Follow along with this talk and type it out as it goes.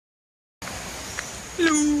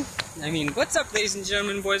Hello! What's up, ladies and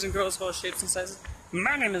gentlemen, boys and girls of all shapes and sizes?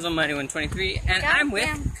 My name is Almighty123, and I'm with...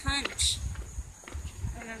 Cunt.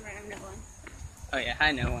 Remember, I'm no one. Oh yeah,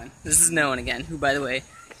 hi, no one. This is no one again, who, by the way...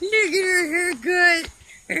 Look at her haircut!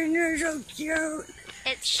 Her hair's so cute!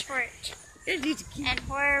 It's short. It's cute. And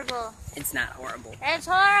horrible. It's not horrible. It's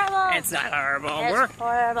horrible! It's not horrible. It's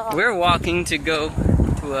horrible. We're walking to go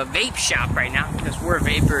to a vape shop right now, because we're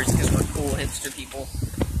vapors, because we're cool hipster people.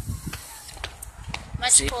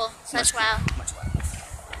 Much See? cool. Such wow. Much wow.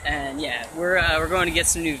 And yeah, we're going to get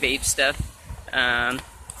some new vape stuff.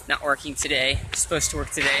 Not working today. Supposed to work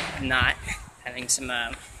today. I'm not. Having some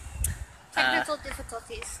Technical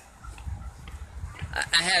difficulties.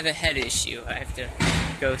 I have a head issue. I have to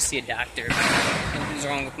go see a doctor. Something's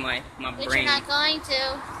wrong with my But brain. you're not going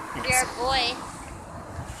to. You're a boy.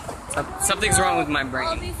 Something's wrong with my brain.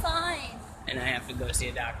 I'll be fine. And I have to go see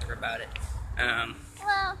a doctor about it.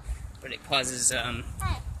 Well. But it causes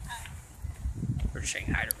Hi. we're just saying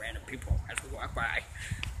hi to random people as we walk by.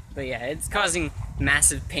 But yeah, it's causing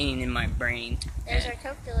massive pain in my brain. There's our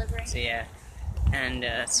Coke delivery. So yeah. And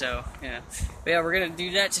so yeah. But yeah, we're gonna do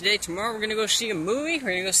that today. Tomorrow we're gonna go see a movie.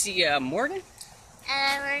 We're gonna go see Morgan.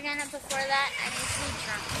 And we're gonna, before that, I need to be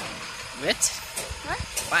drunk. What? What?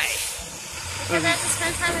 Why? Because I have to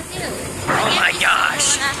spend time with you. Oh my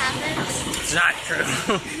gosh! When that happens. It's not true.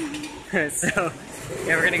 So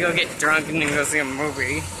yeah, we're gonna go get drunk and then go see a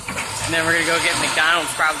movie. And then we're gonna go get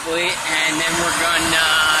McDonald's probably. And then we're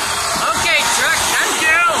gonna okay, truck, thank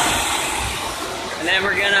you. And then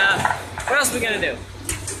we're gonna what else are we gonna do?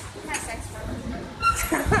 Have sex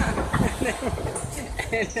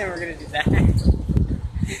And then we're gonna do that.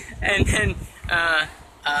 And then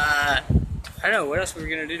I don't know, what else are we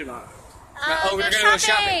gonna do tomorrow? we're gonna go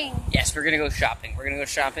shopping. Yes, we're gonna go shopping. We're gonna go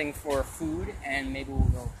shopping for food and maybe we'll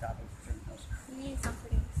go shopping for something else. We need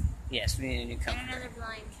comforting. Yes, we need a new And comforter. another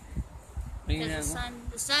blind. What do you Because know?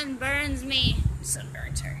 the sun burns me. The sun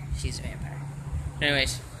burns her. She's a vampire.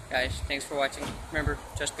 Anyways, guys, thanks for watching. Remember,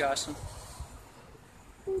 just be awesome.